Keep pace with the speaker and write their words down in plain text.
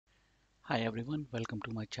Hi everyone, welcome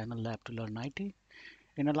to my channel Lab to Learn IT.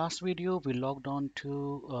 In the last video, we logged on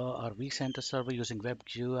to our vCenter server using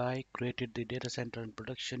WebGUI, created the data center and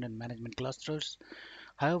production and management clusters.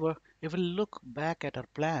 However, if we look back at our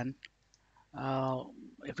plan, uh,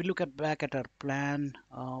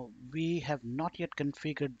 we have not yet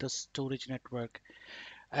configured the storage network.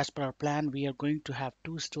 As per our plan, we are going to have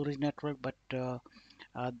two storage network, but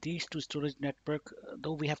these two storage network,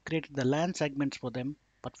 though we have created the LAN segments for them,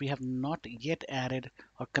 but we have not yet added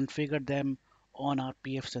or configured them on our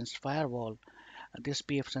Pfsense firewall. This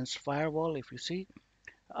Pfsense firewall, if you see,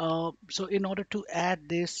 so in order to add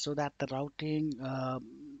this so that the routing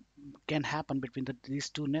can happen between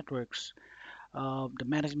these two networks, the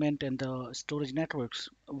management and the storage networks,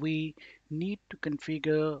 we need to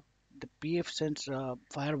configure the Pfsense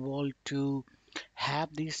firewall to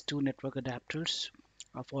have these two network adapters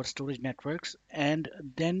for storage networks and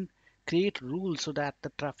then create rules so that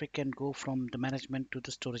the traffic can go from the management to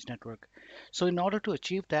the storage network. So in order to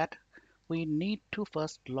achieve that, we need to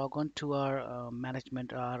first log on to our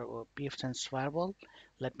management, our Pfsense firewall.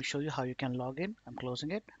 Let me show you how you can log in. I'm closing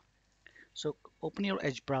it. So open your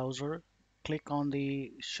Edge browser, click on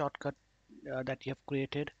the shortcut that you have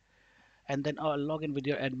created, and then log in with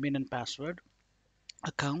your admin and password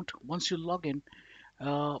account. Once you log in,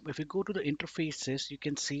 if you go to the interfaces, you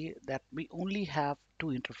can see that we only have two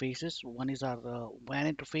interfaces. One is our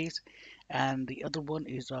WAN interface, and the other one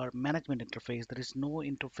is our management interface. There is no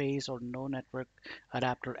interface or no network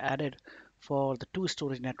adapter added for the two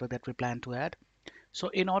storage network that we plan to add. So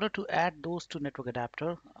in order to add those two network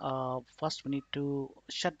adapter, first we need to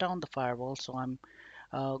shut down the firewall. So I'm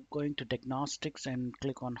going to diagnostics and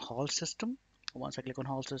click on halt system. Once I click on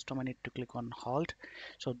halt system, I need to click on halt.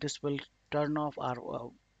 So this will turn off our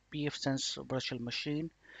pfSense virtual machine.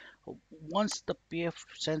 Once the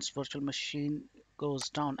pfSense virtual machine goes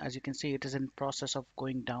down, as you can see, it is in process of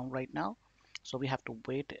going down right now. So we have to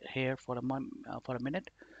wait here for a minute.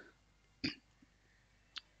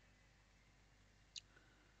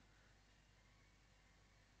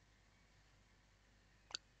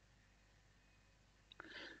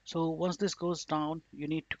 So once this goes down, you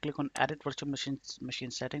need to click on Edit Virtual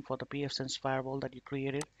Machine Setting for the pfSense firewall that you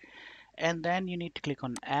created, and then you need to click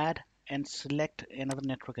on Add and select another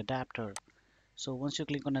network adapter. So once you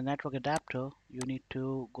click on a network adapter, you need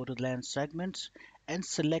to go to the LAN segments and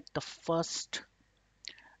select the first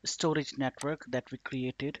storage network that we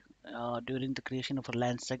created during the creation of a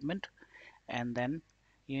LAN segment, and then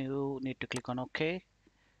you need to click on OK.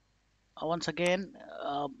 Once again,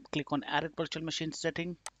 click on Add Virtual Machine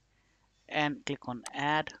Setting and click on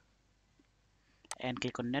Add and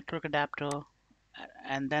click on network adapter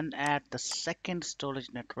and then add the second storage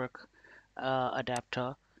network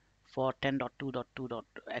adapter for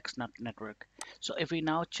 10.2.2.x network. So if we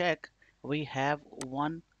now check, we have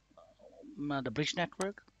one the bridge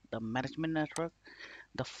network, the management network,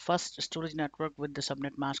 the first storage network with the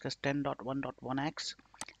subnet mask as 10.1.1x,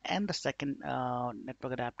 and the second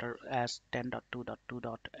network adapter as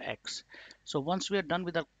 10.2.2.x. So once we are done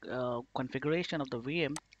with the configuration of the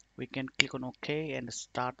VM, we can click on OK and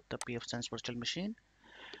start the pfSense virtual machine.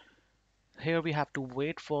 Here we have to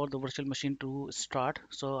wait for the virtual machine to start.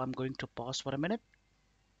 So I'm going to pause for a minute.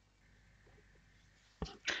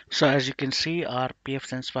 So as you can see, our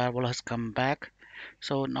pfSense firewall has come back.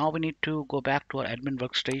 So now we need to go back to our admin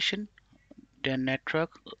workstation, then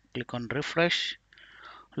network, click on refresh,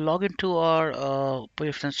 log into our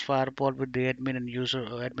pfSense firewall with the admin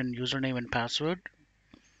username and password.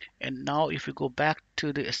 And now if you go back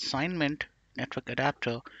to the assignment network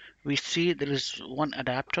adapter, we see there is one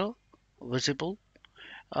adapter visible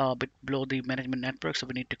bit below the management network. So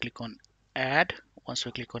we need to click on add. Once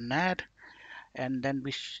we click on add, and then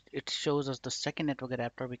it shows us the second network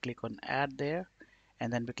adapter. We click on add there,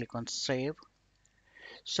 and then we click on save.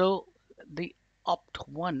 So the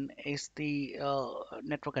opt1 is the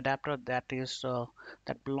network adapter that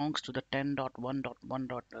belongs to the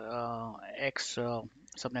 10.1.1.x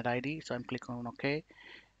subnet ID. So I'm clicking on OK.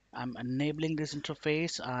 I'm enabling this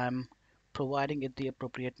interface. I'm providing it the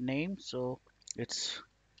appropriate name. So it's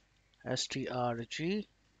strg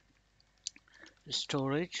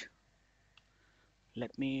storage.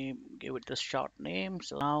 Let me give it the short name.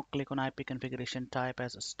 So now click on IP configuration type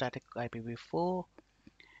as a static IPv4.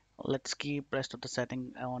 Let's keep rest of the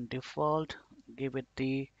setting on default. Give it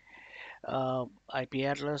the IP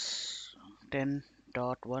address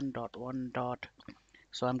 10.1.1.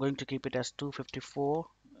 So I'm going to keep it as 254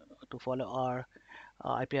 to follow our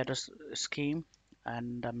IP address scheme,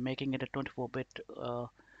 and I'm making it a 24-bit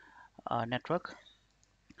network.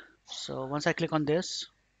 So once I click on this,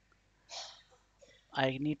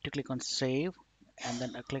 I need to click on save and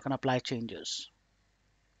then I click on apply changes.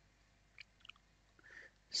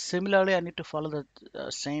 Similarly, I need to follow the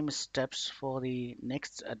same steps for the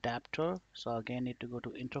next adapter. So again, need to go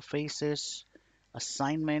to interfaces,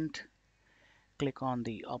 assignment, click on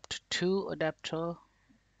the opt to adapter,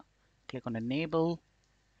 click on enable,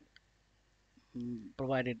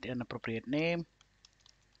 provide it an appropriate name,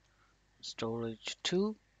 storage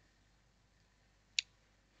 2,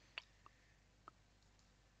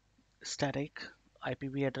 static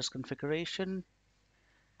IPv address configuration.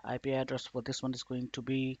 IP address for this one is going to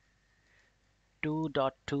be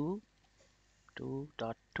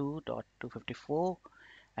 2.2.2.2.254,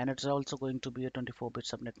 and it's also going to be a 24-bit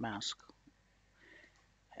subnet mask,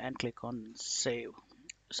 and click on save.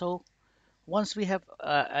 So once we have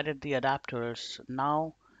added the adapters,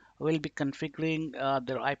 now we'll be configuring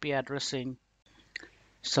their IP addressing.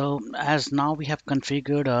 So as now we have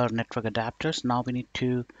configured our network adapters, now we need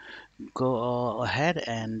to go ahead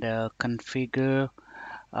and configure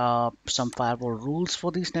some firewall rules for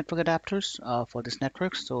these network adapters for this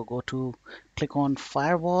network. So go to click on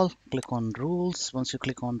firewall, click on rules. Once you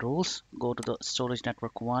click on rules, go to the storage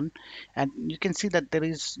network 1, and you can see that there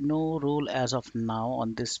is no rule as of now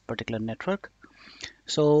on this particular network.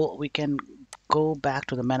 So we can go back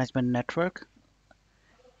to the management network,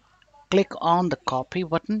 click on the copy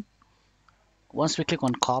button. Once we click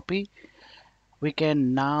on copy, we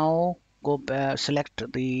can now go back, select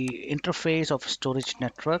the interface of storage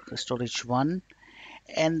network, storage 1,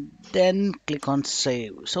 and then click on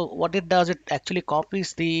save. So what it does, it actually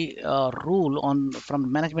copies the rule on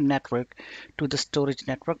from management network to the storage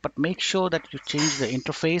network, but make sure that you change the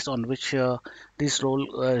interface on which this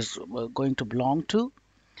role is going to belong to.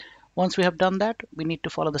 Once we have done that, we need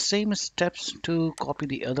to follow the same steps to copy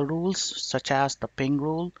the other rules, such as the ping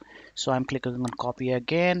rule. So I'm clicking on copy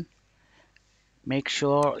again. Make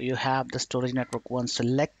sure you have the storage network 1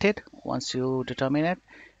 selected. Once you determine it,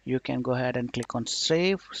 you can go ahead and click on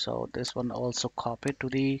save. So this one also copied to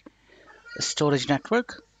the storage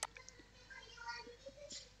network.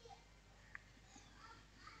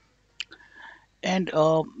 And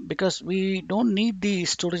because we don't need the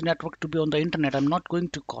storage network to be on the internet, I'm not going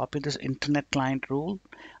to copy this internet client rule.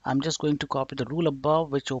 I'm just going to copy the rule above,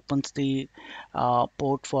 which opens the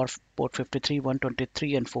port for port 53,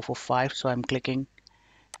 123, and 445. So I'm clicking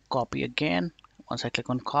copy again. Once I click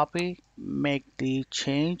on copy, make the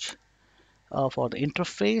change for the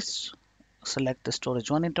interface, select the storage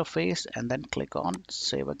 1 interface, and then click on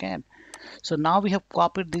save again. So now we have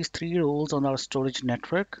copied these three rules on our storage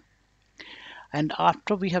network. And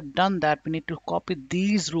after we have done that, we need to copy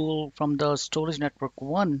these rules from the storage network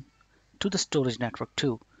 1 to the storage network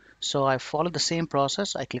 2. So I follow the same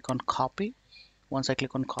process. I click on copy. Once I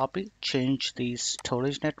click on copy, change the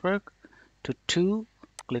storage network to 2.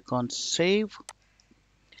 Click on save.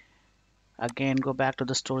 Again, go back to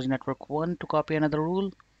the storage network 1 to copy another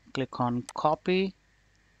rule. Click on copy.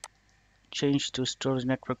 Change to storage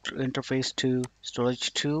network interface to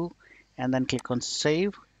storage 2, and then click on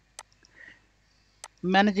save.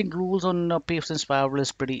 Managing rules on Pfsense firewall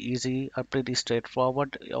is pretty easy, pretty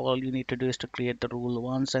straightforward. All you need to do is to create the rule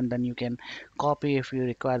once, and then you can copy if you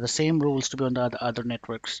require the same rules to be on the other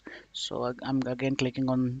networks. So I'm again clicking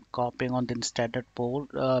on copying on the standard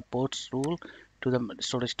ports rule to the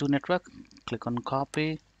storage 2 network. Click on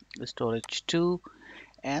copy the storage 2,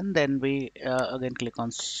 and then we again click on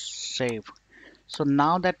save. So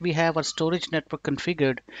now that we have a storage network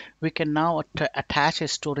configured, we can now attach a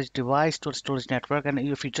storage device to a storage network. And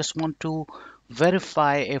if you just want to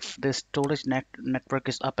verify if the storage network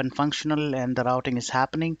is up and functional and the routing is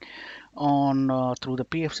happening on through the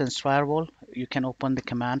Pfsense firewall, you can open the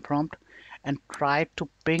command prompt and try to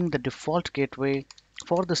ping the default gateway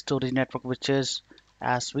for the storage network, which is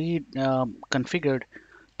as we configured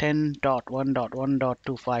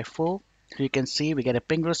 10.1.1.254. So you can see we get a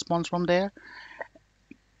ping response from there,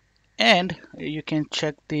 and you can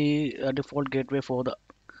check the default gateway for the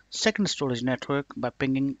second storage network by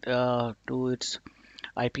pinging to its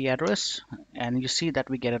IP address, and you see that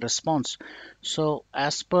we get a response. So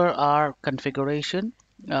as per our configuration,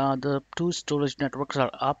 the two storage networks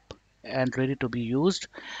are up and ready to be used,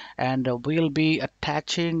 and we'll be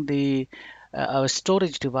attaching the our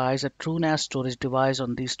storage device, a TrueNAS storage device,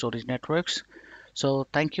 on these storage networks. So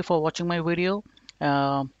thank you for watching my video,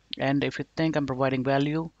 uh, and if you think I'm providing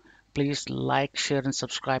value, please like, share, and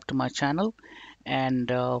subscribe to my channel,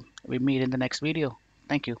 and we meet in the next video.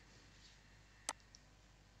 Thank you.